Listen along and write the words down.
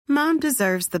Mom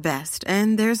deserves the best,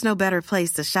 and there's no better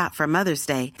place to shop for Mother's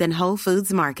Day than Whole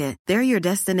Foods Market. They're your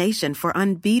destination for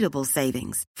unbeatable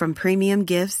savings, from premium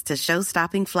gifts to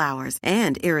show-stopping flowers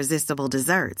and irresistible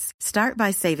desserts. Start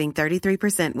by saving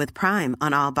 33% with Prime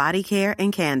on all body care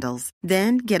and candles.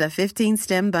 Then get a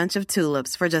 15-stem bunch of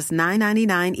tulips for just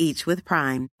 $9.99 each with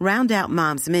Prime. Round out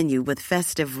Mom's menu with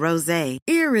festive rosé,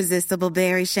 irresistible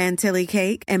berry chantilly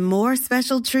cake, and more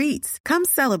special treats. Come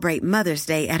celebrate Mother's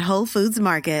Day at Whole Foods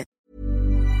Market.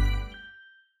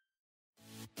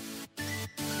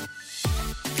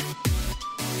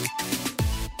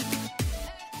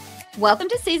 Welcome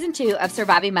to Season 2 of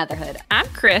Surviving Motherhood. I'm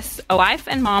Chris, a wife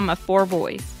and mom of 4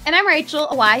 boys. And I'm Rachel,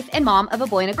 a wife and mom of a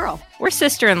boy and a girl. We're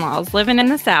sister-in-laws living in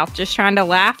the South, just trying to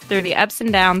laugh through the ups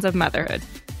and downs of motherhood.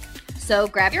 So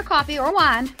grab your coffee or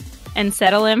wine. And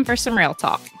settle in for some real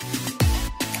talk.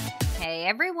 Hey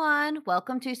everyone,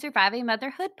 welcome to Surviving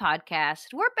Motherhood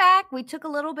podcast. We're back. We took a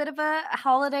little bit of a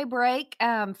holiday break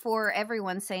for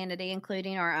everyone's sanity,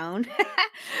 including our own.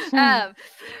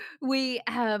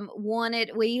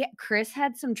 Chris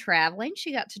had some traveling.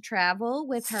 She got to travel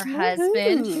with her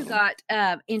husband, who got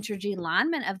Entergy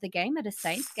lineman of the game at a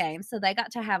Saints game. So they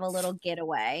got to have a little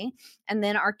getaway. And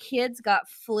then our kids got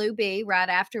flu B right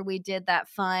after we did that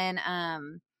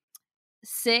fun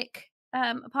sick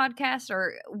podcast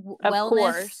or wellness. Of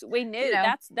course, we knew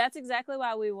that's exactly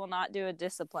why we will not do a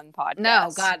discipline podcast.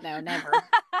 No, God, no, never.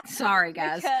 Sorry,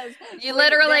 guys. Because you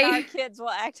literally, our kids will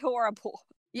act horrible.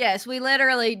 Yes, we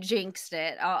literally jinxed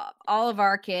it. All of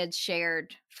our kids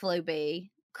shared flu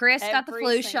B. Chris got the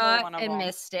flu shot and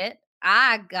missed it.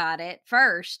 I got it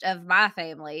first of my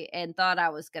family and thought I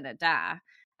was going to die.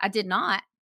 I did not.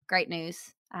 Great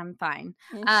news. I'm fine.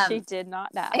 She did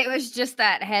not die. It was just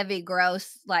that heavy,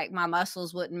 gross, like my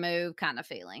muscles wouldn't move kind of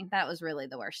feeling. That was really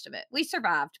the worst of it. We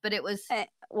survived, but it was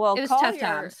tough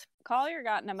times. Collier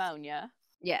got pneumonia.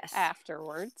 Yes.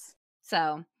 Afterwards.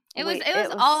 So it was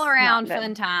all around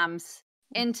fun times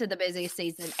into the busy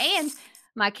season. And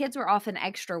my kids were off an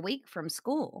extra week from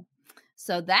school.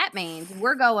 So that means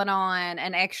we're going on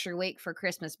an extra week for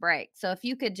Christmas break. So if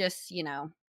you could just,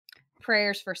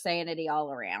 prayers for sanity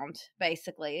all around,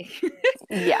 basically.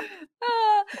 Yeah.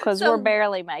 Because we're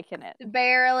barely making it.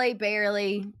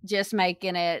 Barely just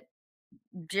making it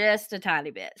just a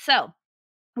tiny bit. So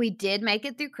we did make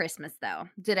it through Christmas, though.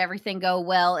 Did everything go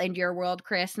well in your world,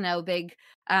 Chris? No big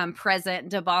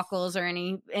present debacles or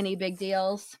any big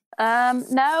deals?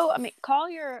 No. I mean,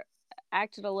 Collier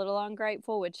acted a little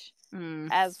ungrateful, which,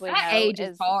 as we know, age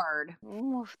is hard.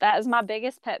 That is my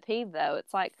biggest pet peeve, though.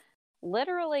 It's like,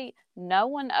 literally, no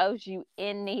one owes you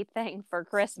anything for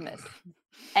Christmas.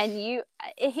 And it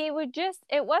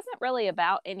wasn't really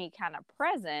about any kind of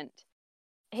present.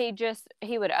 He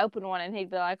would open one and he'd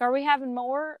be like, "Are we having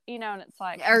more?" And it's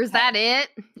like, or is that it?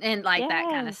 And like that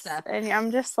kind of stuff. And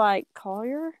I'm just like,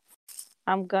 Collier,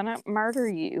 I'm gonna murder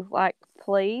you. Like,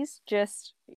 please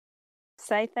just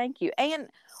say thank you. And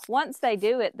once they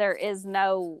do it, there is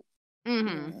no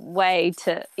way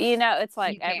to, it's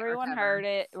like everyone heard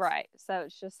it, right? So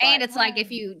it's just and it's like if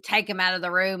you take them out of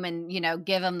the room and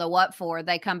give them the what for,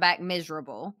 they come back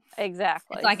miserable.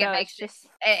 Exactly. It's like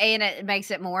it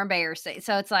makes it more embarrassing.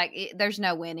 So it's like there's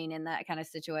no winning in that kind of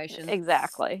situation.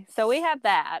 Exactly. So we have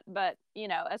that, but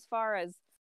as far as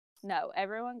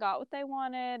everyone got what they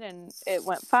wanted and it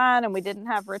went fine, and we didn't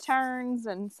have returns,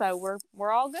 and so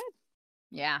we're all good.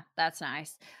 Yeah, that's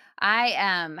nice.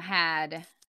 I had.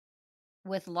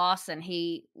 With Lawson,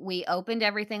 we opened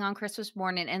everything on Christmas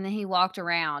morning, and then he walked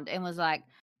around and was like,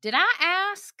 "Did I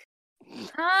ask?"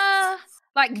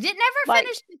 Didn't never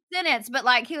finish the sentence, but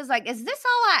he was like, "Is this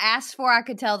all I asked for?" I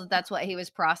could tell that that's what he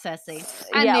was processing.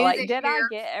 I get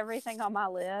everything on my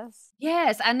list?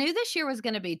 Yes, I knew this year was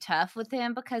going to be tough with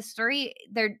him because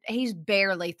he's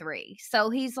barely 3, so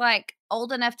he's like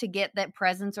old enough to get that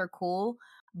presents are cool,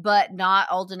 but not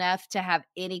old enough to have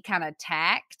any kind of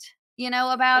tact.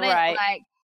 About it,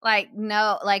 right.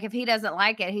 No, if he doesn't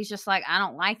like it, he's just like, "I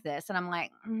don't like this," and I'm like,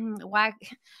 why?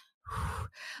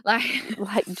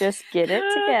 Just get it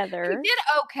together. He did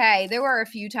okay. There were a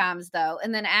few times though,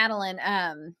 and then Adeline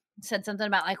said something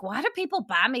about why do people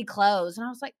buy me clothes? And I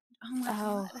was like, oh my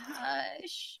God,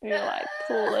 hush. You're like,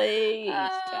 please,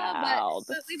 child.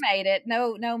 But we made it.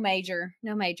 No major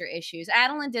issues.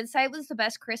 Adeline did say it was the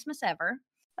best Christmas ever.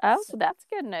 Oh, so that's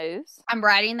good news. I'm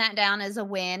writing that down as a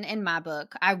win in my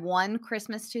book. I won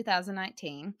Christmas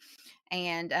 2019,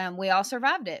 and we all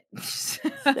survived it.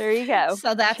 There you go.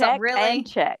 So that's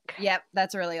check. Yep,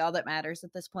 that's really all that matters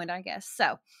at this point, I guess.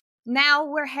 So now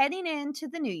we're heading into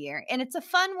the new year, and it's a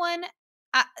fun one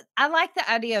I like the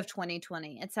idea of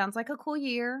 2020. It sounds like a cool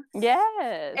year.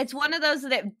 Yes. It's one of those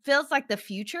that it feels like the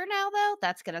future now, though.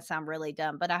 That's gonna sound really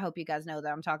dumb, but I hope you guys know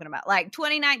that I'm talking about. Like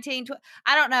 2019,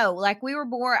 I don't know. Like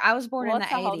I was born Well, in the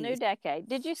it's a whole new 80s. decade.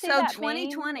 Did you see So that meme?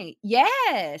 2020,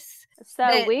 yes. So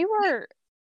That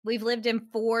we've lived in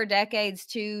 4 decades,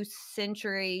 2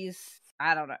 centuries.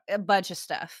 I don't know, a bunch of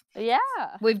stuff. yeah.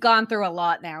 We've gone through a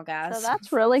lot now, So guys.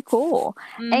 that's really cool.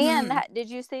 And Mhm. did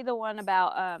you see the one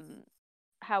about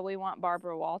how we want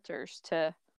Barbara Walters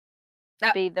to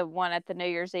Uh, be the one at the New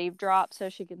Year's Eve drop so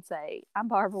she can say, "I'm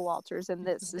Barbara Walters and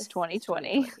this is This is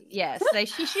 2020." 2020. Yes,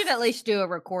 she should at least do a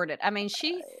recorded. I mean,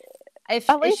 if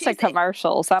At if least a she's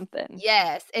commercial, something.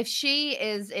 yes, if she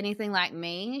is anything like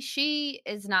me, she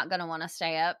is not gonna wanna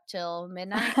stay up till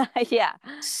midnight. yeah.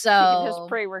 She can just So,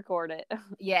 pre-record it.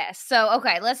 yes. So,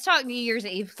 okay, let's talk New Year's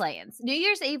Eve plans. New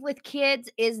Year's Eve with kids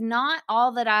is not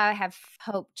all that I have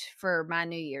hoped for my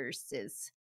New Year's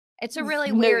is. It's a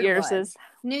really New weird Year's one. is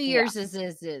New yeah. Year's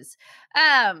is.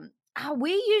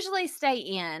 We usually stay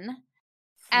in,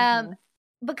 um, Mhm.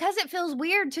 because it feels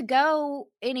weird to go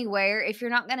anywhere if you're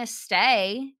not gonna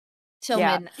stay till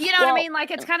Yeah. midnight. You know what I Well, mean?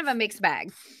 Like, it's kind of a mixed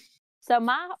bag. so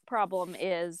my problem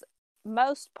is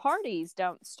most parties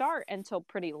don't start until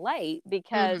pretty late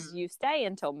because Mhm. you stay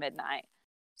until midnight.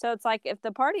 So it's like if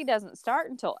the party doesn't start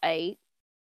until 8,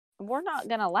 we're not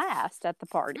going to last at the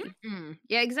party.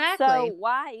 Yeah, So exactly.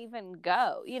 why even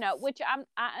go? Which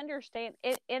I understand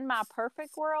in my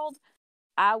perfect world,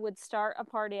 I would start a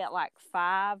party at like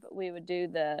 5. We would do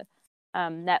the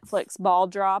Netflix ball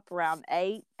drop around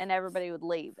 8 and everybody would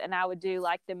leave. And I would do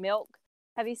like the milk.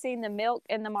 Have you seen the milk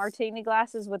in the martini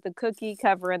glasses with the cookie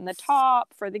covering the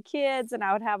top for the kids? And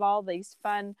I would have all these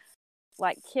fun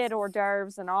like kid hors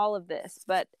d'oeuvres and all of this.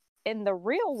 But in the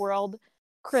real world,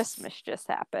 Christmas just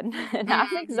happened and I'm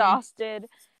Mhm. exhausted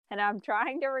and I'm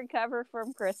trying to recover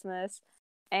from Christmas.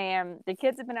 And the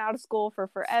kids have been out of school for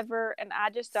forever, and I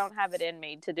just don't have it in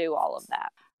me to do all of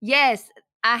that. Yes,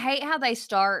 I hate how they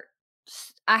start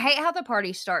I hate how the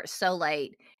party starts so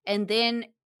late, and then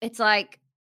it's like,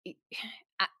 y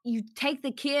you take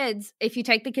the kids if you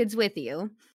take the kids with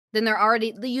you, then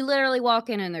you literally walk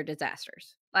in and they're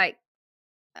disasters. Like,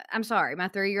 I'm sorry, my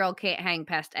 3-year-old can't hang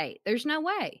past 8. There's no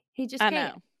way. He just I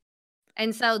can't. know.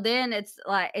 And so then it's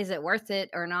like, is it worth it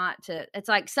or not it's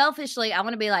like selfishly, I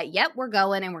wanna be like, "Yep, we're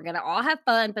going and we're gonna all have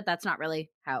fun," but that's not really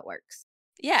how it works.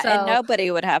 Yeah, and So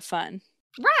nobody would have fun.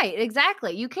 right,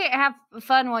 exactly. You can't have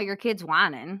fun while your kid's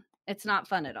whining. It's not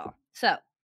fun at all. So,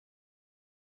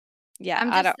 Yeah,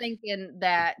 I'm I just don't. thinking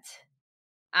that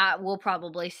I will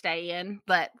probably stay in,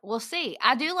 but we'll see.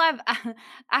 I do love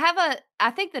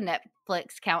I think the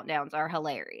Netflix countdowns are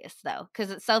hilarious though,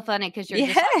 because it's so funny because 'cause you're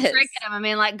just, like, tricking Yes. them. I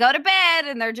mean, like, "Go to bed,"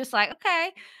 and they're just like,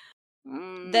 "Okay."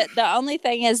 Mm. The only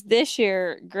thing is this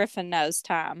year Griffin knows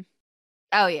time.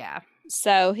 Oh, yeah.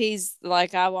 So he's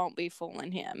like, I won't be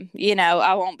fooling him.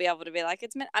 I won't be able to be like,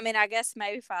 I mean, I guess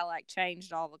maybe if I like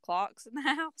changed all the clocks in the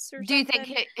house or Do you think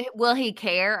something. will he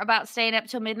care about staying up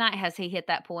till midnight? Has he hit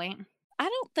that point? I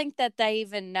don't think that they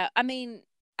even know. I mean,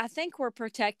 I think we're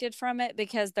protected from it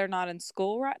because they're not in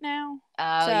school right now.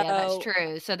 Oh, yeah, that's So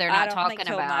true. So they're I not don't think talking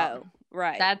he'll about know.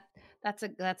 Right. that. That's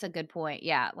a good point.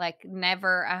 Yeah, like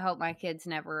never. I hope my kids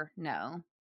never know.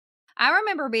 I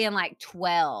remember being like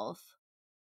 12,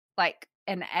 like,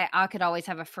 and I could always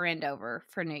have a friend over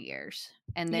for New Year's,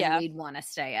 and then Yeah. we'd want to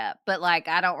stay up. But like,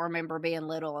 I don't remember being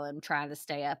little and trying to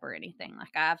stay up or anything.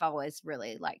 Like, I've always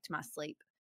really liked my sleep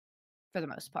for the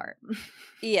most part.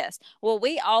 Yes. Well,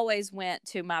 we always went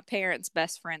to my parents'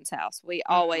 best friend's house. We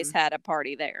always Mm, had a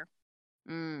party there.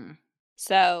 mm.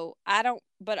 So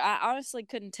but I honestly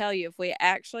couldn't tell you if we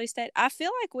actually stayed. I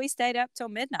feel like we stayed up till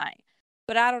midnight,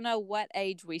 but I don't know what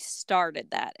age we started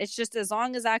that. It's just as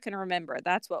long as I can remember,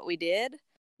 that's what we did.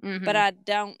 But Mhm. I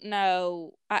don't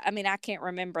know. I mean, I can't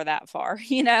remember that far,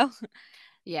 you know?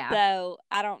 Yeah. So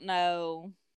I don't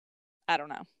know. I don't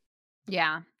know.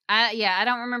 Yeah. I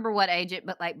don't remember what age it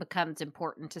but like becomes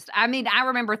important to I mean, I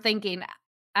remember thinking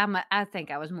I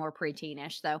think I was more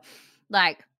preteenish though.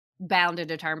 Like bound and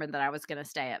determined that I was going to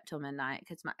stay up till midnight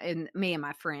cuz me and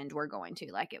my friend were going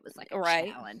to like it was like a Right.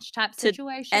 challenge type To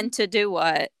situation. and to do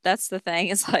what? That's the thing.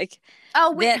 It's like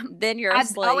Oh, then you're I'd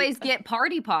asleep. always get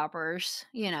party poppers,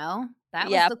 you know. That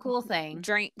was Yeah, the cool thing.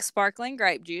 drink sparkling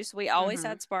grape juice. We always Mhm.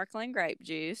 had sparkling grape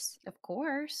juice Of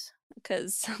course.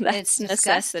 because It's that's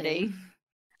necessity. disgusting.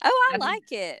 Oh, I I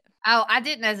like it. Oh, I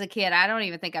didn't as a kid. I don't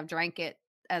even think I've drank it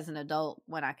as an adult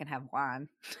when I can have wine.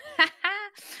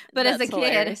 But as That's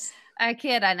hilarious.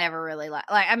 I never really like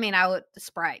I mean, I would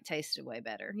Sprite tasted way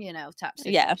better, type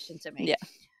Yeah. situation to me. Yeah.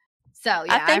 So,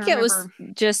 I yeah, I think it was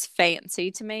remember. just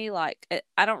fancy to me. Like,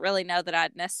 I don't really know that I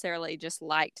necessarily just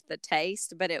liked the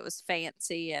taste, but it was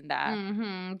fancy, and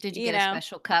Did you you get a know,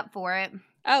 special cup for it?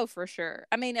 oh, for sure.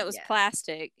 I mean, it was Yeah.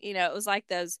 plastic. It was like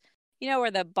those,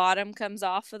 where the bottom comes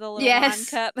off of the little wine Yes.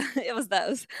 cup. It was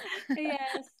those.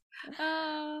 Yes.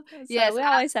 So Yes, we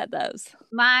always had those.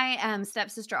 my,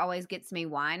 stepsister always gets me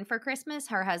wine for Christmas.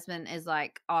 Her husband is,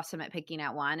 like, awesome at picking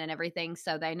out wine and everything,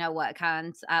 so they know what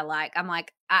kinds I like. I'm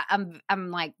like I'm,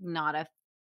 like, not a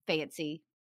fancy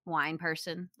wine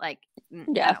person, like, I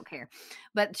Yeah. don't care.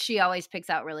 But she always picks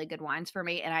out really good wines for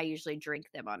me, and I usually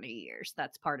drink them on New Year's.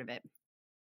 That's part of it.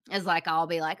 Is like, I'll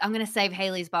be like, "I'm gonna save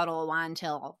Haley's bottle of wine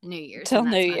till New Year's," Till and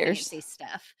New that's my Year's. fancy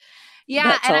stuff. Yeah,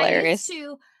 That's and hilarious.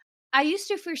 I used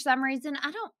to for some reason,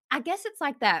 I guess it's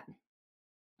like that.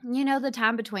 The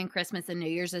time between Christmas and New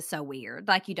Year's is so weird.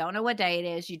 Like, you don't know what day it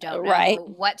is, you don't Right.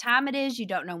 know what time it is, you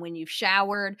don't know when you've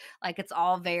showered, like, it's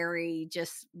all very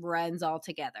just runs all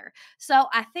together. So,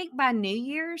 I think by New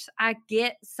Year's, I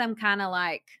get some kinda,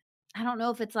 like, I don't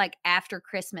know if it's, like, after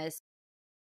Christmas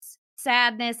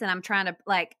sadness, and I'm trying to,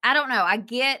 like, I don't know, I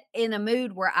get in a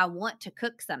mood where I want to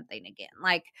cook something again.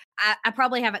 Like, I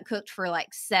probably haven't cooked for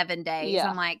like 7 days. Yeah.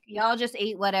 I'm like, y'all just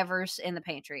eat whatever's in the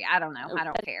pantry. I don't know. I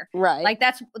don't care. Right. Like,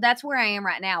 that's where I am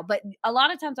right now. But a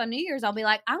lot of times on New Year's, I'll be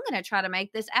like, I'm gonna try to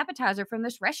make this appetizer from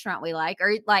this restaurant we like,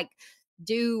 or like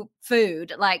do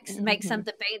food, like make Hmm.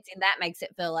 something fancy, and that makes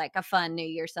it feel like a fun New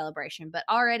Year celebration. But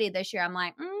already this year, I'm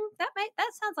like,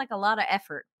 that sounds like a lot of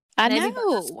effort. I Maybe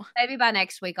know. maybe by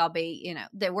next week I'll be,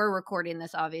 that we're recording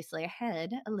this obviously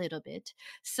ahead a little bit.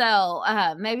 So,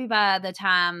 maybe by the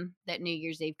time that New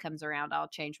Year's Eve comes around, I'll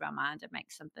change my mind and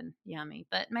make something yummy,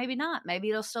 but maybe not.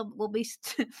 Maybe we'll be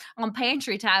on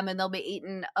pantry time and they'll be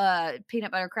eating,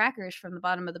 peanut butter crackers from the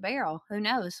bottom of the barrel. Who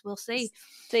knows? We'll see.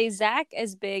 See, Zach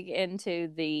is big into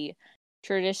the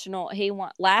traditional.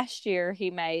 Last year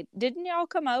he made. Didn't y'all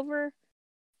come over?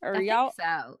 Or I think y'all?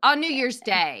 so. On New Year's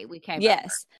Day, we came over.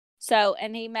 Yes. So,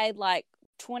 and he made like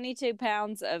 22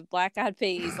 pounds of black eyed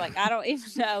peas. Like, I don't even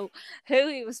know who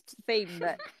he was feeding,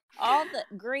 but all the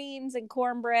greens and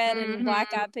cornbread and black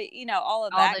Mhm. eyed peas, all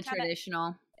of All that the kind of.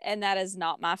 traditional. And that is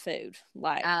not my food.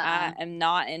 Like, Uh-uh. I am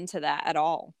not into that at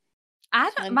all.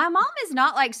 And My mom is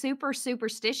not, like, super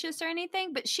superstitious or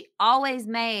anything, but she always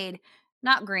made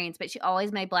not greens, but she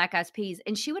always made black eyed peas,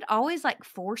 and she would always, like,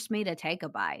 force me to take a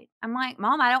bite. I'm like,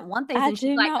 "Mom, I don't want these," I and she's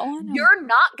do like, not want them. "You're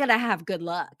not gonna have good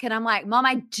luck," and I'm like, "Mom,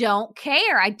 I don't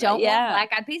care. I don't want Yeah.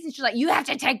 black eyed peas," and she's like, "You have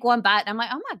to take one bite," and I'm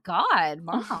like, "Oh my god,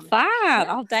 Mom." Fine.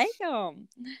 I'll take them.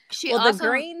 She Well, the also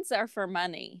greens are for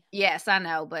money. Yes, I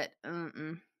know, but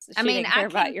mm-mm. So I she mean, didn't care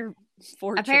about your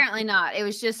fortune. apparently not. It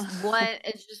was just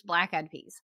it's just black eyed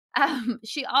peas.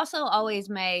 She also always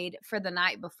made for the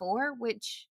night before,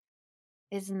 which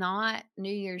is not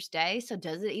New Year's Day, so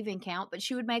does it even count? But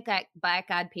she would make that black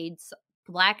eyed pea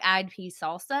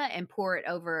salsa and pour it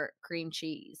over cream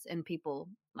cheese, and people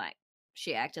like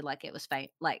she acted like it was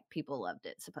like people loved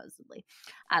it supposedly.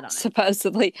 I don't know.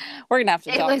 Supposedly. We're going to have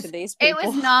to It talk to was these it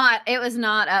was people.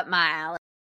 not up my alley.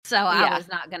 So I Yeah. was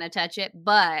not gonna touch it,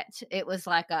 but it was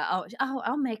like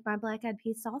I'll make my black eyed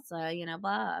pea salsa,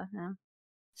 blah.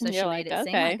 So You're she made like, it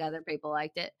seem okay. like other people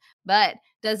liked it. But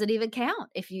does it even count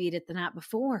if you eat it the night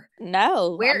before?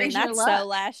 No. I Where mean, is your that's so luck?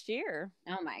 last year.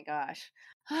 Oh my gosh.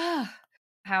 I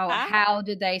How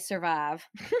did they survive?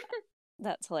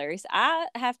 That's hilarious. I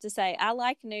have to say, I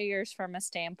like New Year's from a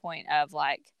standpoint of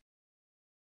like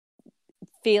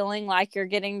feeling like you're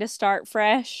getting to start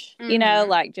fresh,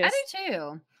 like I just, do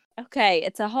too. okay,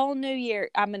 it's a whole new year.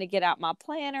 I'm going to get out my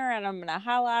planner and I'm going to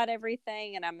highlight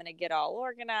everything and I'm going to get all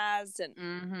organized. And,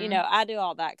 Mhm. I do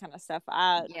all that kind of stuff.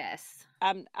 Yes.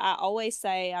 I always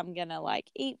say I'm going to like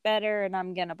eat better and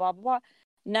I'm going to blah, blah, blah.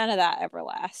 None of that ever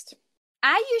lasts.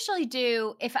 I usually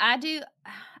do if I do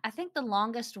I think the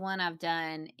longest one I've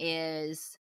done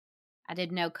is I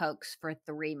did no Cokes for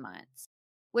 3 months,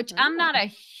 which I'm not Mm. a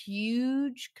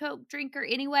huge Coke drinker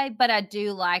anyway, but I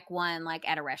do like one, like,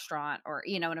 at a restaurant or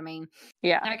you know what I mean?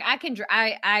 Yeah. Like, I can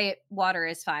I water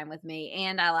is fine with me,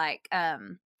 and I like,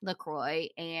 LaCroix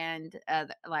and,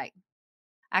 like,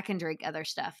 I can drink other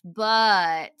stuff,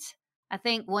 but I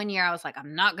think one year I was like,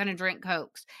 "I'm not gonna drink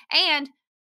Cokes," and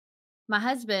my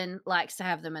husband likes to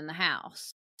have them in the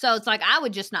house. So, it's like I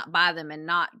would just not buy them and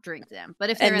not drink them, but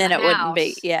if they're And in then the it wouldn't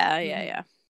be. house. Yeah. Yeah. Mhm. Yeah.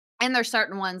 And there's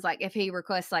certain ones, like, if he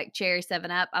requests, like, cherry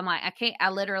 7 Up, I'm like, I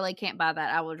literally can't buy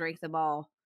that. I will drink them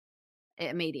all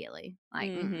immediately.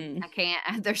 Like, Mm-hmm. I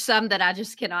can't. There's some that I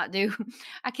just cannot do.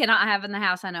 I cannot have in the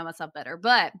house. I know myself better.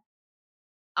 But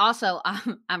also,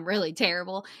 I'm really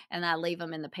terrible, and I leave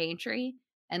them in the pantry,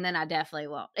 and then I definitely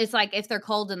won't. It's like if they're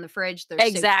cold in the fridge, they're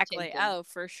Exactly. super tempting. Oh,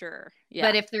 for sure. Yeah.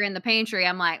 But if they're in the pantry,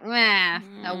 I'm like, meh,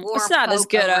 a warm it's not as Coke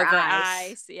good over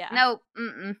ice. ice. Yeah. Nope.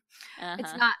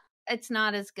 Uh-huh. It's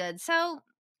not as good. So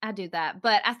I do that.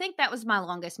 But I think that was my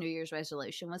longest New Year's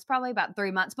resolution, was probably about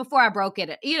 3 months before I broke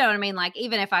it. You know what I mean? Like,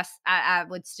 even if I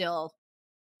would still,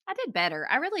 I did better.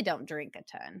 I really don't drink a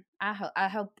ton. I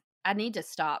hope I need to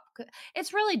stop.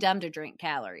 It's really dumb to drink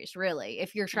calories, really,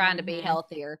 if you're trying to be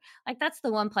healthier. Like, that's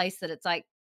the one place that it's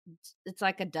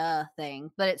like a duh thing,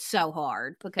 but it's so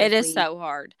hard because it is so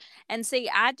hard. And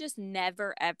see, I just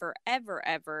never, ever, ever,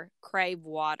 ever crave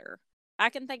water. I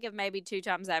can think of maybe 2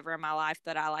 times ever in my life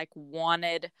that I like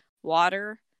wanted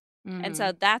water. And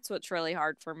so that's what's really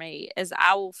hard for me, is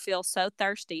I will feel so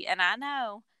thirsty. And I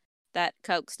know that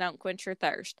Cokes don't quench your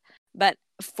thirst, but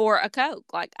for a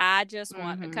Coke, like, I just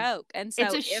want a Coke. And so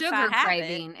it's a sugar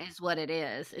craving is what it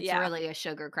is. It's really a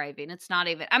sugar craving. It's not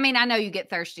even, I mean, I know you get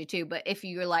thirsty too, but if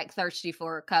you're like thirsty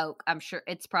for a Coke, I'm sure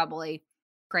it's probably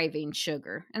craving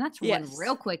sugar. And that's one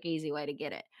real quick, easy way to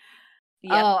get it.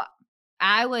 Yep. Oh,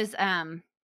 I was,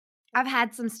 I've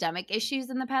had some stomach issues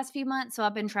in the past few months, so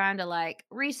I've been trying to like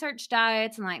research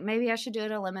diets and like maybe I should do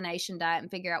an elimination diet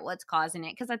and figure out what's causing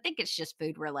it, because I think it's just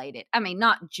food related. I mean,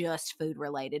 not just food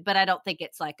related, but I don't think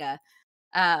it's like a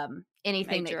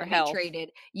anything major that can be treated.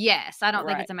 Yes, I don't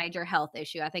think it's a major health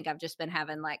issue. I think I've just been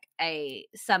having like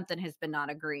something has been not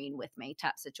agreeing with me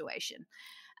type situation.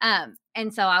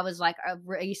 And so I was like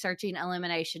researching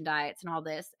elimination diets and all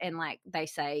this, and like they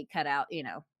say cut out,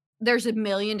 there's a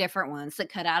million different ones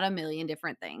that cut out a million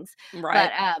different things.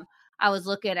 Right. But I was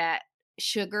looking at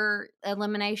sugar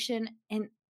elimination, and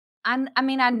I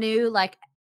mean, I knew like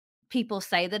people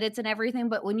say that it's in everything,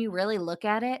 but when you really look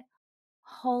at it,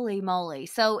 holy moly.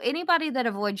 So anybody that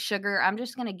avoids sugar, I'm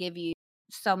just going to give you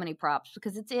so many props,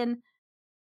 because it's in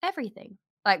everything.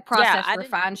 Like processed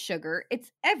refined sugar,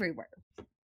 it's everywhere.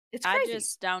 It's crazy. I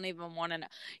just don't even want to know.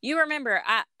 You remember,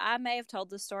 I may have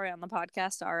told this story on the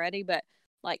podcast already, but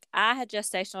like, I had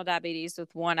gestational diabetes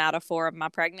with 1 out of 4 of my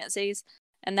pregnancies.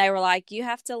 And they were like, you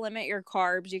have to limit your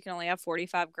carbs. You can only have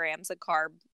 45 grams of carb.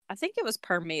 I think it was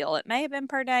per meal. It may have been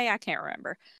per day. I can't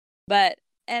remember. And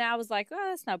I was like, oh,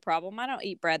 that's no problem. I don't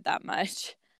eat bread that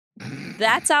much.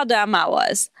 That's how dumb I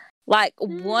was. Like,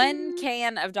 1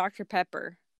 can of Dr.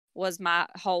 Pepper was my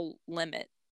whole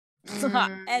limit.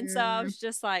 And so I was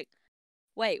just like,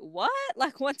 wait, what?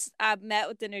 Like, once I met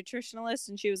with the nutritionalist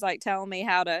and she was like telling me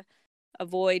how to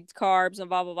avoid carbs and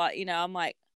blah, blah, blah, I'm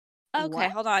like, okay,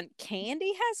 hold on.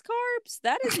 Candy has carbs?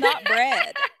 That is not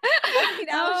bread.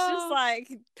 I was just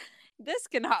like, this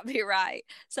cannot be right.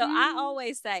 So I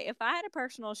always say, if I had a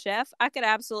personal chef, I could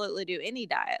absolutely do any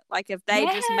diet. Like, if they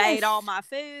just made all my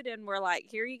food and were like,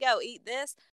 here you go, eat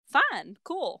this, fine,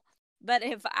 cool. But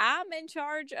if I'm in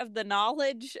charge of the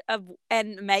knowledge of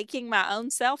and making my own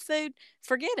self food,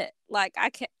 forget it. Like,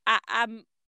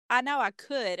 I know I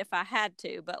could if I had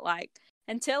to, but like,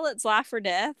 until it's life or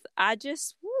death, I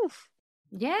just,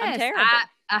 I'm terrible.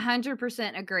 I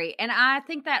 100% agree. And I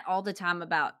think that all the time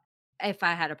about if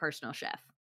I had a personal chef.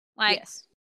 Like,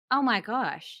 oh my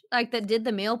gosh. Like, that did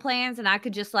the meal plans, and I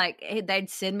could just like, they'd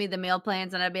send me the meal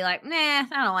plans and I'd be like, nah,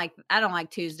 I don't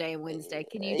like Tuesday and Wednesday.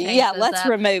 Can you change those let's up?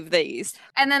 remove these.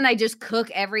 And then they just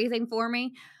cook everything for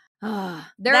me. That's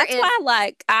why,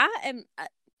 like, I am,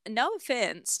 no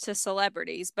offense to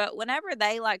celebrities, but whenever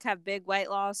they like have big weight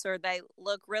loss or they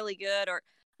look really good, or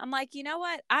I'm like, you know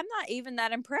what? I'm not even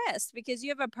that impressed, because you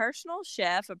have a personal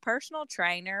chef, a personal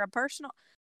trainer,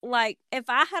 like, if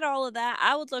I had all of that,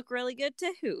 I would look really good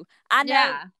too. I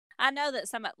know that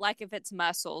some, like, if it's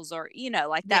muscles or,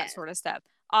 like that sort of stuff,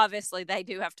 obviously they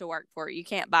do have to work for it. You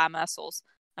can't buy muscles.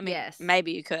 I mean,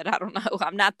 maybe you could. I don't know.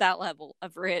 I'm not that level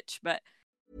of rich, but.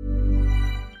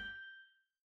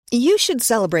 You should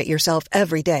celebrate yourself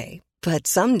every day, but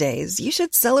some days you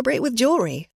should celebrate with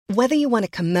jewelry. Whether you want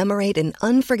to commemorate an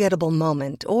unforgettable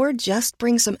moment or just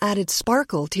bring some added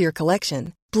sparkle to your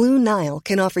collection, Blue Nile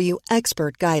can offer you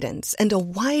expert guidance and a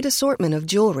wide assortment of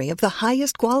jewelry of the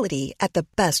highest quality at the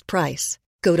best price.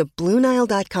 Go to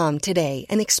BlueNile.com today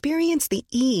and experience the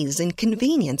ease and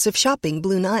convenience of shopping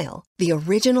Blue Nile, the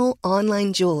original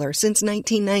online jeweler since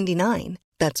 1999.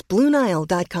 That's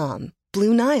BlueNile.com.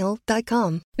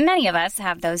 BlueNile.com. Many of us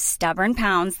have those stubborn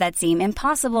pounds that seem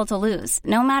impossible to lose,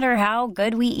 no matter how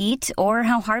good we eat or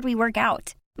how hard we work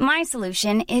out. My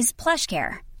solution is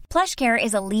PlushCare. PlushCare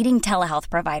is a leading telehealth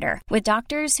provider with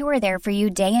doctors who are there for you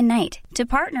day and night to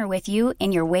partner with you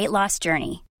in your weight loss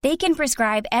journey. They can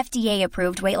prescribe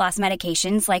FDA-approved weight loss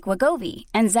medications like Wegovy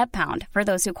and Zepbound for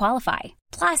those who qualify.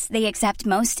 Plus, they accept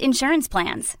most insurance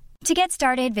plans. To get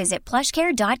started, visit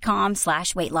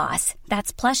plushcare.com/weightloss.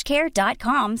 That's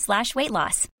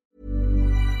plushcare.com/weightloss.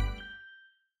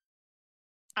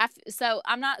 So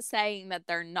I'm not saying that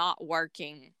they're not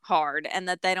working hard and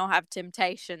that they don't have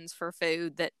temptations for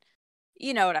food that,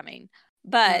 you know what I mean?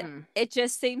 But it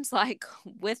just seems like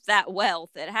with that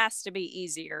wealth, it has to be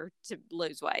easier to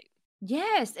lose weight.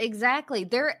 Yes, exactly.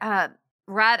 They're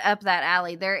right up that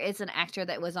alley. There is an actor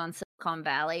that was on Silicon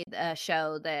Valley, a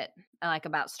show that like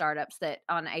about startups that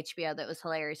on HBO that was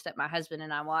hilarious that my husband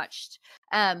and I watched.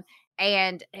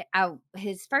 And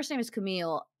his first name is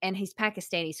Camille, and he's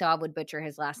Pakistani, so I would butcher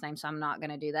his last name, so I'm not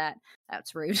going to do that.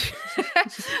 That's rude.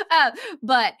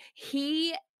 But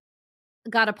he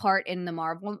got a part in the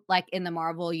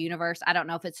Marvel universe. I don't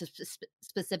know if it's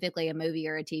specifically a movie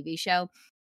or a TV show,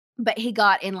 but he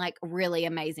got in like really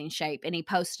amazing shape, and he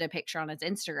posted a picture on his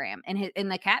Instagram, and in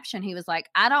the caption he was like,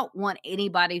 I don't want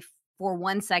anybody for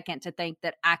 1 second to think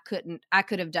that I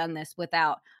could have done this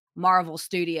without Marvel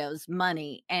Studios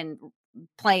money and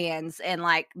plans and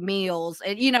like meals,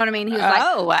 and you know what I mean? He was like,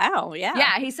 oh wow,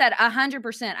 yeah, he said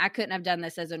 100% I couldn't have done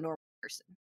this as a normal person.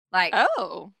 Like,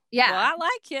 oh yeah, well, I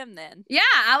like him then. Yeah,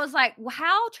 I was like, well,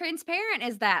 how transparent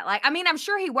is that? Like, I mean, I'm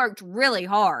sure he worked really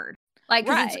hard. Like,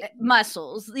 'cause it's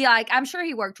muscles. Yeah, like, I'm sure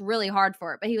he worked really hard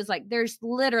for it, but he was like, there's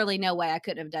literally no way I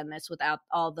could have done this without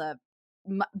all the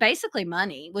basically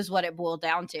money was what it boiled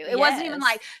down to. It wasn't even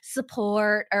like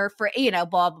support or for, blah,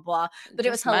 blah, blah, but it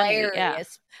was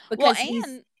hilarious because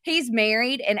he's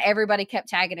married, and everybody kept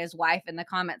tagging his wife in the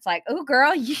comments like, oh,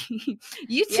 girl, you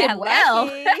did well.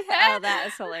 Oh, that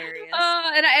is hilarious.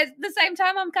 And at the same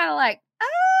time, I'm kind of like,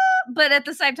 but at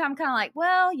the same time, kind of like,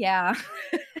 well, yeah.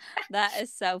 That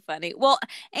is so funny. Well,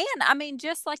 and I mean,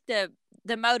 just like the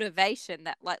motivation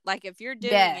that like if you're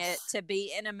doing it to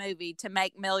be in a movie to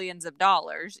make millions of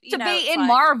dollars, to be in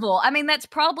Marvel. I mean, that's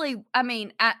probably,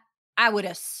 I would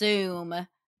assume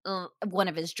one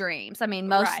of his dreams. I mean,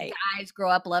 most guys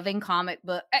grow up loving comic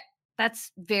book.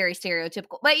 That's very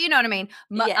stereotypical, but you know what I mean?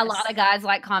 A lot of guys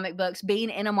like comic books,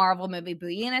 being in a Marvel movie,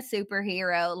 being a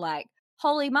superhero, like,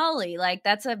 holy moly, like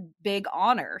that's a big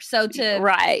honor. So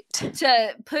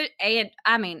to put, and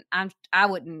I mean, I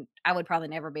would probably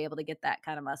never be able to get that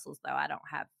kind of muscles though.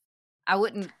 I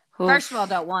wouldn't. First of all,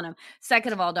 don't want them.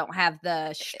 Second of all, don't have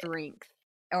the strength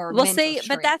or mental strength.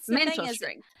 But that's the mental thing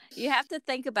strength. Is you have to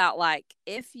think about like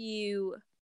if you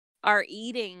are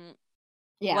eating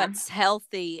what's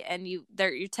healthy and you're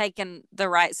taking the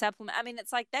right supplement. I mean,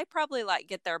 it's like they probably like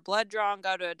get their blood drawn,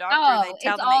 go to a doctor, they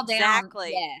tell them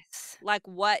exactly like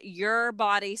what your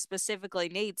body specifically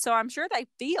needs. So I'm sure they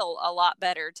feel a lot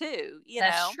better too, you know.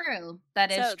 That's true.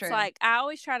 That is true. It's like I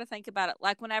always try to think about it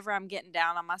like whenever I'm getting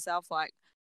down on myself, like,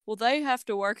 well, they have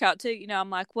to work out too. You know, I'm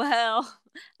like, well,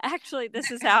 actually, this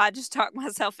is how I just talk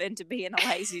myself into being a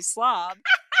lazy slob.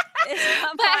 But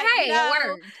hey, it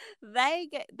worked. They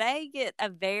get a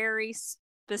very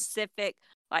specific,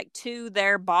 like to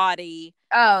their body.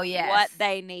 Oh yes, what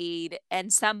they need,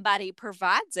 and somebody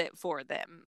provides it for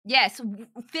them. Yes,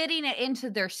 fitting it into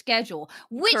their schedule,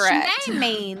 which Correct. may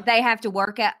mean they have to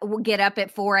get up at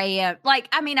 4 a.m. Like,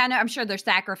 I mean, I'm sure there's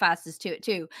sacrifices to it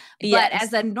too. But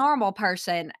as a normal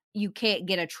person, you can't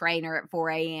get a trainer at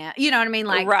 4 a.m. You know what I mean?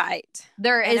 Like,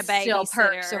 there is still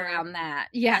perks around that.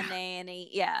 Yeah. A nanny.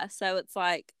 Yeah. So it's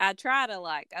like, I try to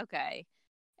like, okay.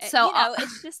 So,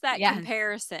 it's just that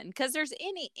comparison. Because there's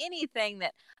anything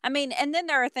that, I mean, and then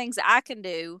there are things I can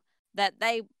do that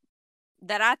I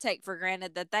take for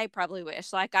granted that they probably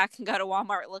wish. Like I can go to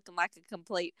Walmart looking like a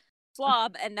complete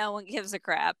slob and no one gives a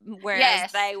crap.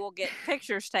 Whereas they will get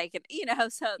pictures taken, you know,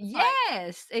 so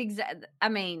exactly. I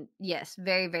mean, yes,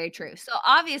 very, very true. So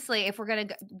obviously if we're going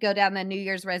to go down the New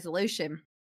Year's resolution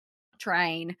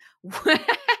train,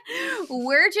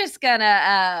 we're just going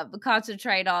to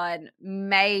concentrate on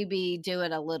maybe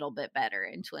doing a little bit better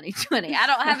in 2020. I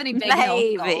don't have any big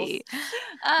health goals.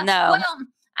 No. Well,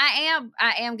 I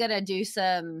am gonna do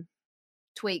some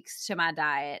tweaks to my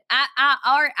diet.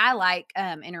 I like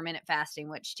intermittent fasting,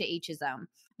 which to each his own.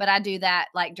 But I do that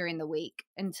like during the week,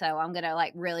 and so I'm gonna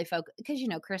like really focus because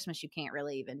Christmas you can't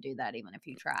really even do that even if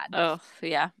you tried. Oh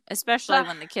yeah, especially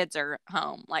when the kids are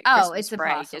home. Like Christmas it's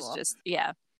break impossible. It's just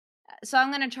So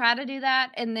I'm gonna try to do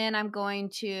that, and then I'm going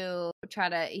to try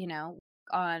to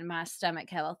on my stomach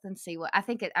health and see what I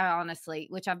think I honestly,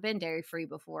 which I've been dairy free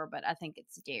before, but I think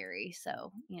it's dairy.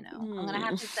 So, I'm going to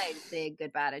have to say big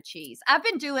goodbye to cheese. I've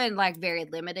been doing like very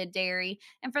limited dairy,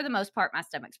 and for the most part, my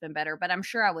stomach's been better, but I'm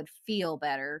sure I would feel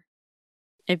better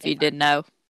if you didn't know.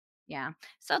 Yeah.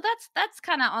 So that's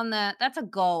kind of that's a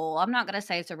goal. I'm not going to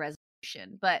say it's a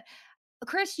resolution, but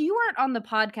Chris, you weren't on the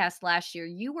podcast last year.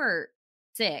 You were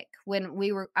sick when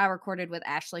I recorded with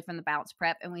Ashley from the Bounce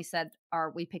Prep, and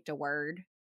we picked a word,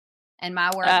 and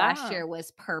my word last year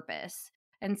was purpose.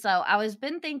 And so I was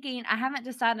been thinking, I haven't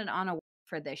decided on a word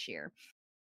for this year,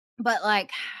 but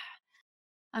like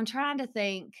I'm trying to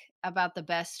think about the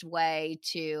best way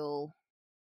to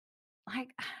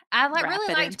like I like Wrap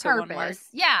really it liked into one word. purpose.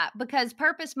 Yeah, because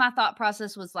purpose, my thought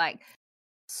process was like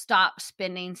stop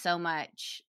spending so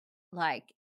much like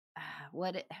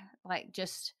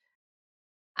just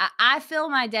I feel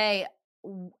my day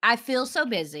I feel so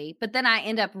busy, but then I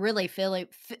end up really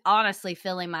honestly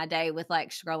filling my day with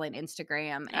like scrolling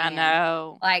Instagram I and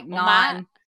know. like Well,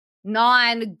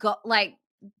 like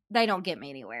they don't get me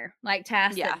anywhere. Like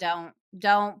tasks Yeah. that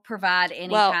don't provide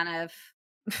any Well, kind of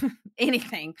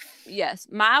anything. yes,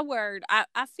 my word,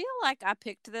 I feel like I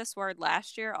picked this word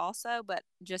last year also, but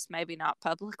just maybe not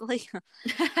publicly.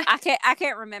 I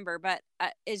can't remember, but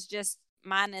it's just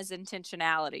mine is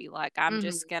intentionality. Like I'm Mhm.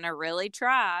 just going to really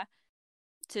try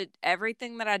to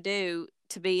everything that I do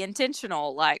to be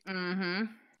intentional, like Mhm.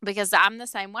 because I'm the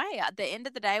same way. At the end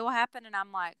of the day will happen and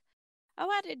I'm like, "Oh,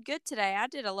 I did good today. I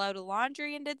did a load of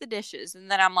laundry and did the dishes."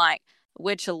 And then I'm like,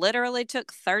 which literally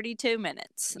took 32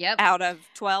 minutes Yep. out of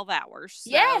 12 hours. So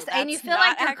Yes, and you that's feel not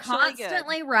like you're actually good.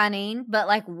 constantly running, but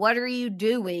like what are you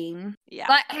doing? Yeah.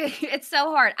 But it's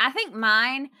so hard. I think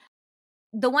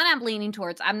the one I'm leaning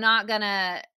towards, I'm not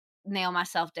gonna nail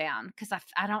myself down because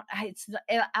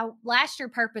last year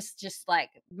purpose just like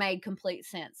made complete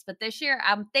sense, but this year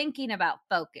I'm thinking about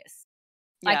focus.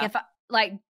 Like Yeah. if I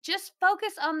like just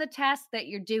focus on the task that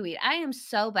you're doing. I am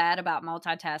so bad about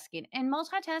multitasking, and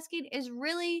multitasking is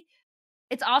really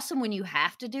it's awesome when you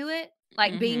have to do it.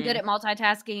 Like being good Mhm. at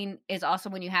multitasking is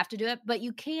awesome when you have to do it, but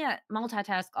you can't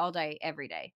multitask all day, every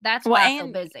day. That's Well, why I feel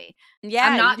and busy. I'm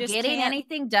yeah, you not just getting can't.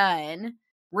 anything done,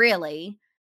 really.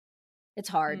 It's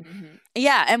hard.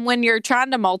 Yeah, and when you're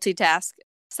trying to multitask,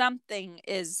 something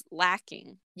is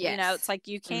lacking. You know, it's Yes. like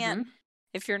you can't Mhm.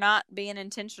 if you're not being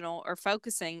intentional or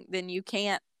focusing, then you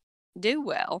can't do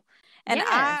well. And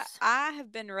Yes. I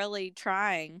have been really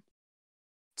trying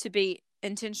to be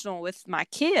intentional with my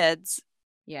kids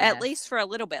at Yes. least for a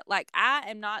little bit. Like I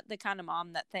am not the kind of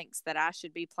mom that thinks that I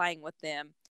should be playing with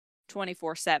them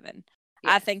 24/7.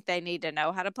 I Yes. think they need to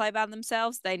know how to play by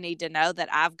themselves. They need to know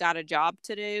that I've got a job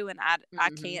to do and I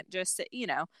Mhm. can't just sit,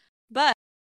 but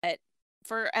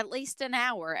for at least an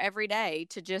hour every day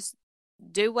to just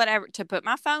do whatever, to put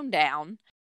my phone down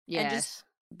and just Yes.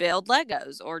 build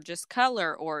Legos or just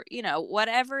color or,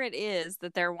 whatever it is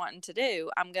that they're wanting to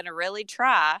do, I'm going to really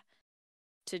try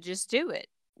to just do it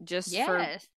just for,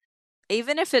 Yes.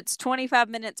 even if it's 25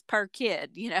 minutes per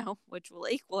kid, which will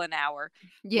equal an hour.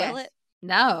 Will Yes. it?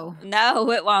 No.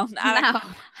 No, it won't. No.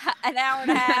 An hour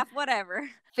and a half, whatever.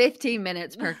 15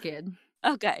 minutes per kid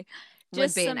Okay. would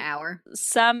Just be an hour.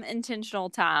 some intentional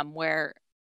time where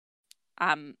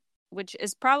which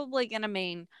is probably going to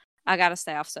mean I got to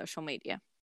stay off social media.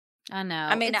 I know.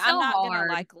 I mean, It's I'm so not going to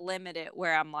hard. like limit it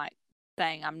where I'm like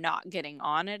saying I'm not getting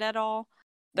on it at all,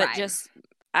 but Right. just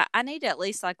I need to at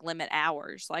least like limit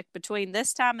hours, like between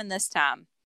this time and this time.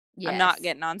 I'm not Yes.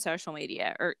 getting on social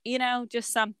media or,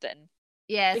 just something.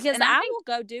 Yes. Because And I I think will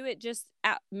go do it just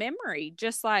out memory,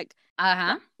 just like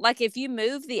uh-huh. like if you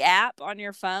move the app on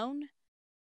your phone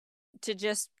to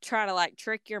just try to like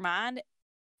trick your mind,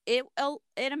 it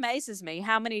amazes me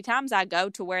how many times I go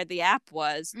to where the app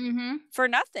was Mhm. for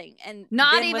nothing, and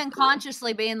Not then with even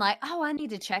consciously being like, "Oh, I need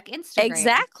to check Instagram."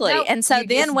 exactly, Nope, and so you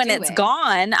then just when do it's it.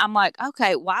 gone, I'm like,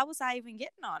 okay, why was I even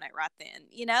getting on it right then?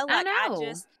 I Like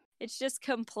know. it's just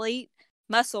complete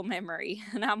muscle memory,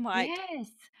 and I'm like, Yes.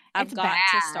 I've It's got to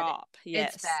bad. stop. It's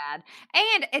Yes. bad.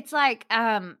 And it's like,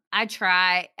 I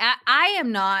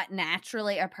am not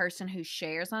naturally a person who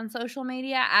shares on social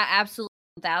media. I absolutely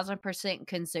 1,000%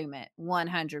 consume it.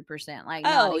 100%. Like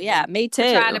not Oh yeah, even me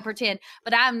trying to too. pretend,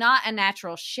 but I'm not a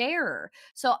natural sharer.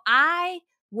 So I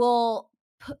will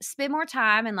spend more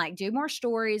time and like do more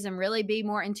stories and really be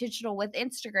more intentional with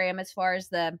Instagram as far as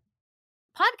the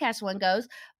podcast one goes,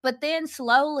 but then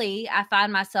slowly I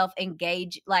find myself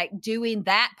engaged, like doing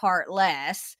that part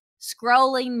less,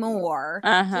 scrolling more, just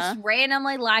Uh-huh.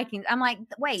 randomly liking. I'm like,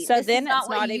 wait, So this is then not it's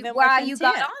what not even with why you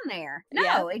got intent. on there. Yep.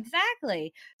 No,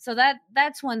 exactly. So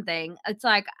that's one thing. It's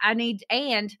like I need to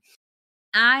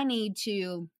I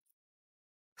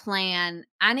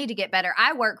need to get better.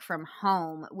 I work from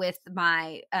home with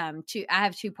my I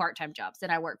have two part-time jobs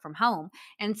and I work from home.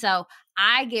 And so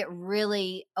I get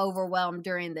really overwhelmed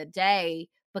during the day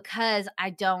because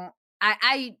I've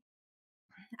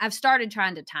started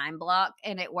trying to time block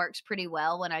and it works pretty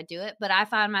well when I do it, but I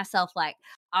find myself like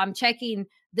I'm checking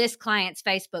this client's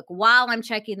Facebook, while I'm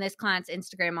checking this client's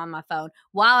Instagram on my phone,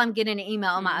 while I'm getting an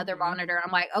email on my other monitor.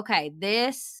 I'm like, okay,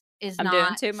 this is I'm doing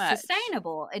not too much.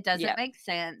 sustainable. It doesn't Yep. make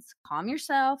sense. Calm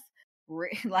yourself.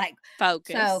 Like,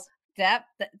 Focus. so that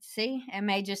see, it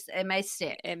may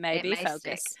stick. It may be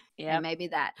focus. Yeah, maybe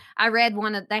that. I read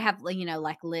they have,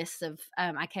 like lists of,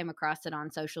 I came across it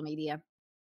on social media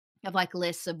of like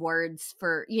lists of words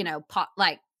for,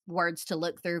 like words to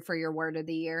look through for your word of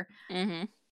the year. Mm-hmm.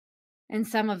 And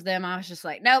some of them I was just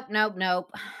like, nope.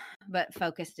 But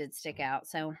focus did stick out.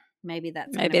 So maybe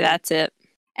that's it.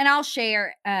 And I'll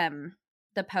share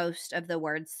the post of the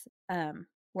words,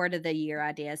 word of the year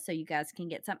ideas, so you guys can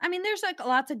get some. I mean, there's like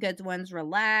lots of good ones: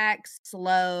 relax,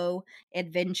 slow,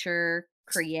 adventure,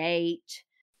 create,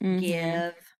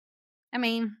 give. I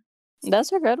mean,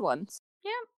 those are good ones.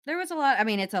 Yeah, there was a lot. I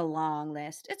mean, it's a long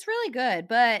list. It's really good,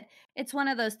 but it's one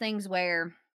of those things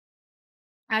where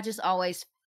I just always,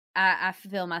 I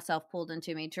feel myself pulled in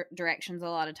too many directions a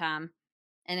lot of time,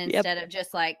 and instead of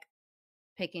just like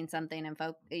picking something and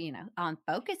on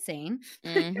focusing,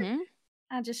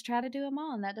 I just try to do them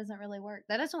all, and that doesn't really work.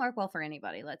 That doesn't work well for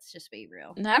anybody. Let's just be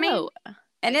real. No, I mean,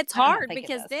 and it's hard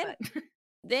because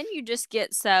then you just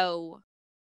get so,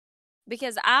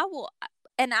 because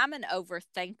and I'm an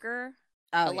overthinker,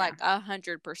 like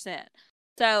 100%.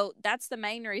 So that's the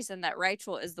main reason that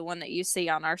Rachel is the one that you see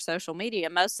on our social media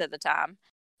most of the time,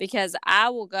 because I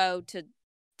will go to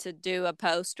do a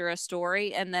post or a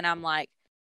story, and then I'm like,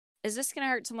 is this going to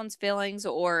hurt someone's feelings,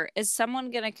 or is someone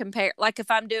going to compare? Like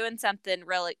if I'm doing something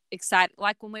really exciting,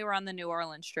 like when we were on the New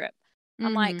Orleans trip,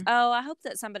 I'm like, oh, I hope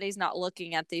that somebody's not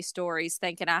looking at these stories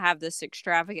thinking I have this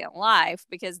extravagant life,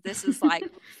 because this is like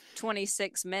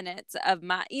 26 minutes of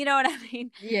my, you know what I mean?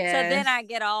 Yeah. So then I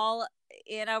get all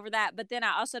in over that. But then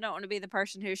I also don't want to be the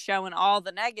person who's showing all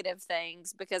the negative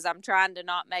things, because I'm trying to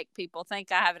not make people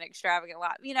think I have an extravagant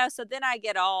life, so then I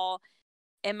get all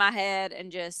in my head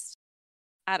and just,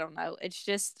 I don't know. It's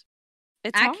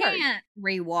hard. I can't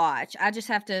rewatch. I just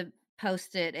have to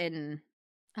post it and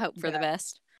hope for the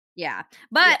best. Yeah.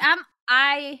 But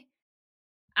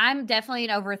I'm definitely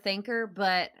an overthinker,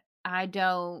 but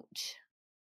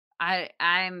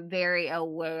I'm very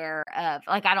aware of,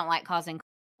 like, I don't like causing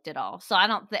conflict at all. So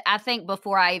I think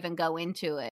before I even go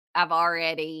into it, I've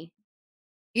already,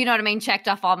 you know what I mean, checked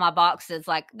off all my boxes.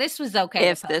 Like, this was okay.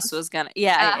 If this was gonna,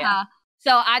 yeah.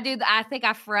 So I think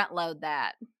I front load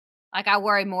that. Like, I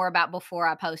worry more about before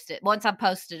I post it. Once I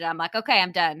posted it, I'm like, okay,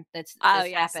 I'm done. This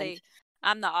happened. See,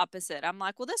 I'm the opposite. I'm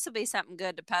like, well, this will be something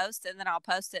good to post, and then I'll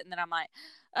post it, and then I'm like,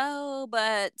 oh,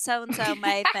 but so and so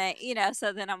may think,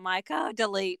 So then I'm like, oh,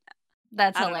 delete.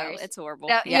 That's hilarious. It's horrible.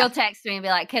 You'll text me and be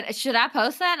like, should I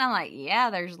post that? And I'm like,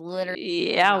 yeah, there's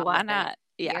literally why not?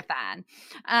 Yeah, you're fine.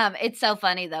 It's so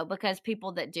funny though, because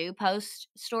people that do post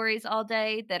stories all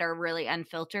day that are really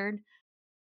unfiltered,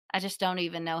 I just don't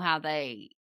even know how they.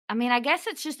 I mean, I guess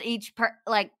it's just everybody's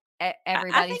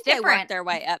I think different. They work their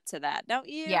way up to that, don't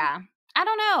you? Yeah, I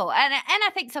don't know, and I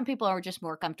think some people are just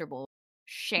more comfortable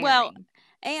sharing. Well,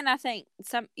 and I think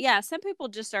some people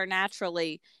just are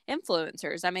naturally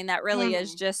influencers. I mean, that really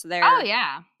is just their. Oh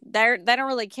yeah, they don't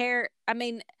really care. I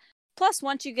mean, plus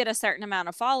once you get a certain amount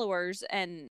of followers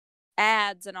and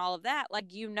ads and all of that, like,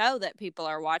 that people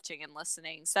are watching and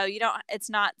listening. So it's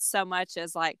not so much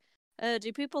as like,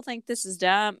 do people think this is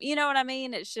dumb? You know what I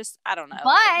mean? It's just, I don't know.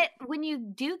 But when you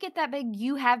do get that big,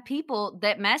 you have people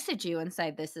that message you and say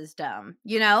this is dumb.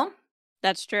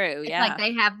 That's true. It's like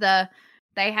they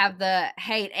have the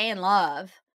hate and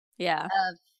love. Yeah.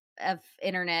 Of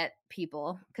internet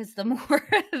people, because the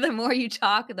more you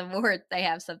talk, the more they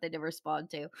have something to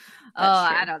respond to.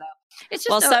 I don't know. It's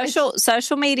just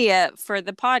social media for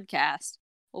the podcast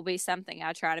will be something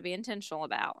I try to be intentional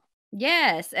about.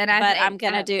 Yes, and I'm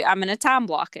gonna time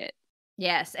block it.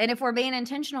 Yes, and if we're being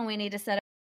intentional, we need to set up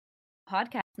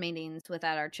podcast meetings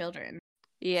without our children.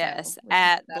 Yes, so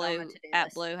at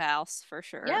Blue House for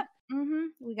sure. Yep.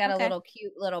 We got a little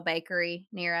cute little bakery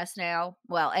near us now.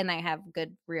 Well, and they have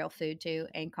good real food too,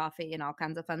 and coffee and all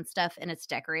kinds of fun stuff, and it's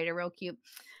decorated real cute.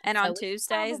 And on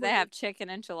Tuesdays they have chicken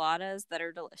enchiladas that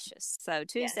are delicious. So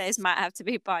Tuesdays might have to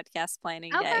be podcast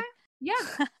planning day. Yeah,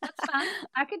 that's fine.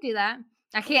 I could do that.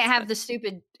 I can't have the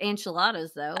stupid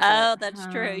enchiladas though. Oh, that's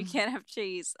true. You can't have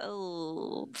cheese.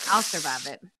 Oh, I'll survive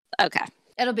it. Okay.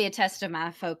 It'll be a test of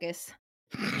my focus.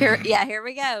 Here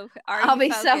we go. I'll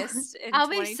be so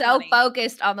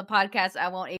focused on the podcast, I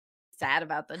won't even be sad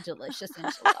about the delicious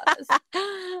enchiladas.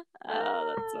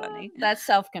 Oh, that's funny. That's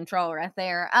self-control right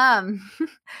there.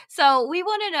 So we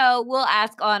want to know,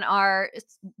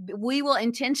 we will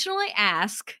intentionally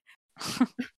ask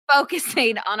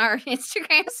focusing on our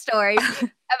Instagram stories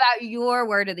about your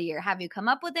word of the year. Have you come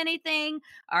up with anything?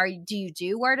 Do you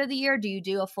do word of the year? Do you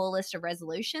do a full list of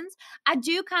resolutions? I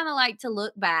do kind of like to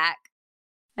look back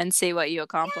and see what you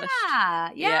accomplished. Yeah,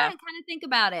 and kind of think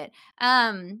about it.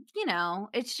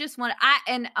 It's just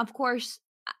and of course,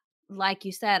 like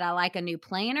you said, I like a new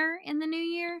planner in the new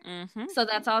year. Mm-hmm. So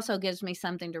that's also gives me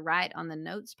something to write on the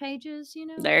notes pages,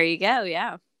 There you go,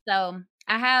 yeah. So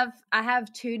I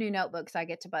have 2 new notebooks I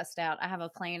get to bust out. I have a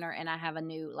planner and I have a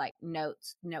new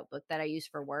notebook that I use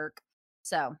for work.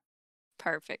 So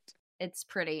perfect. It's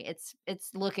pretty. It's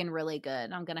looking really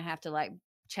good. I'm gonna have to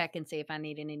check and see if I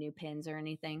need any new pens or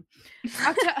anything.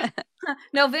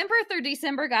 November through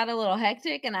December got a little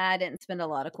hectic and I didn't spend a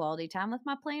lot of quality time with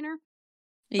my planner.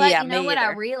 But you know what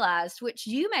I realized, which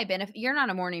you may benefit, you're not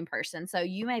a morning person, so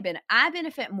I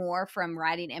benefit more from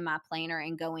writing in my planner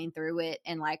and going through it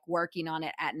and working on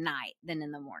it at night than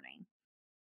in the morning.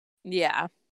 Yeah.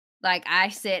 I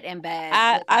sit in bed.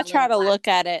 I try to look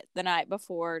at it the night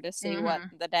before to see what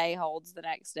the day holds the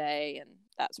next day and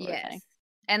that sort of thing.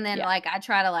 And then I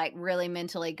try to really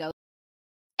mentally go.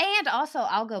 And also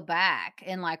I'll go back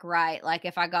and write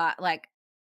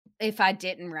if I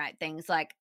didn't write things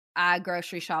I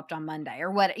grocery shopped on Monday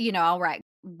or what, I'll write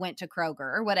went to Kroger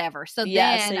or whatever. So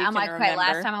then so I'm okay,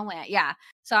 last time I went. Yeah.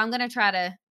 So I'm going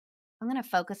to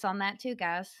focus on that too,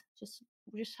 guys. Just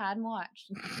hide and watch.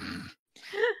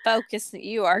 Focus.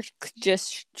 You are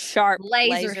just sharp,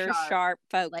 laser sharp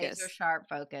focus. Laser sharp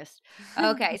focused.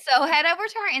 Okay, so head over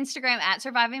to our Instagram at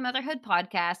Surviving Motherhood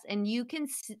Podcast, and you can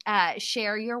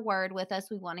share your word with us.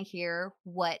 We want to hear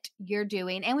what you're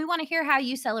doing, and we want to hear how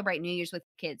you celebrate New Year's with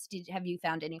kids. Have you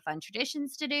found any fun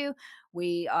traditions to do?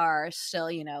 We are still,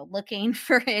 looking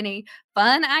for any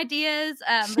fun ideas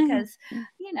because,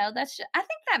 I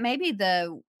think that may be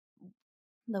the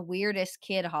weirdest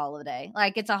kid holiday.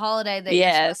 It's a holiday that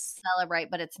you're supposed to celebrate,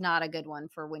 but it's not a good one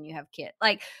for when you have kids.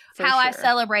 I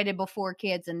celebrated before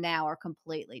kids and now are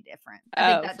completely different.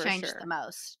 I think that changed the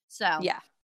most. So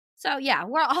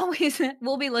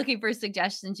we'll be looking for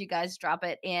suggestions. You guys drop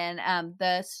it in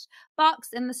the box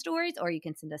in the stories, or you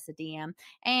can send us a DM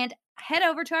and head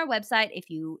over to our website. If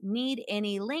you need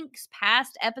any links,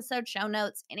 past episode show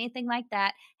notes, anything like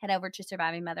that, head over to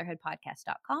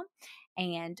survivingmotherhoodpodcast.com.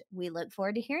 And we look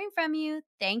forward to hearing from you.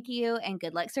 Thank you, and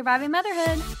good luck surviving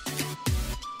motherhood.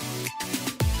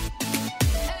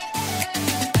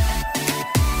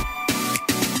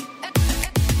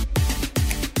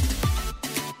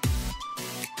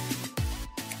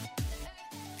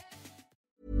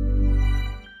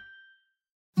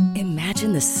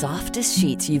 Imagine the softest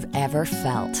sheets you've ever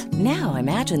felt. Now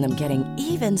imagine them getting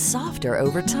even softer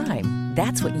over time.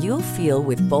 That's what you'll feel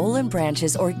with Boll &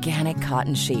 Branch's organic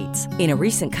cotton sheets. In a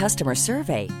recent customer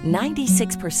survey,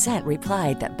 96%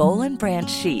 replied that Boll & Branch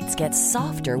sheets get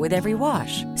softer with every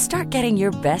wash. Start getting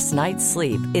your best night's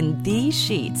sleep in these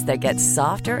sheets that get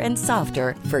softer and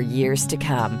softer for years to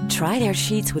come. Try their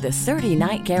sheets with a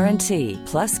 30-night guarantee.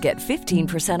 Plus, get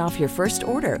 15% off your first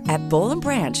order at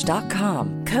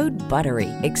bollandbranch.com. Code BUTTERY.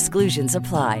 Exclusions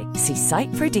apply. See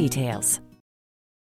site for details.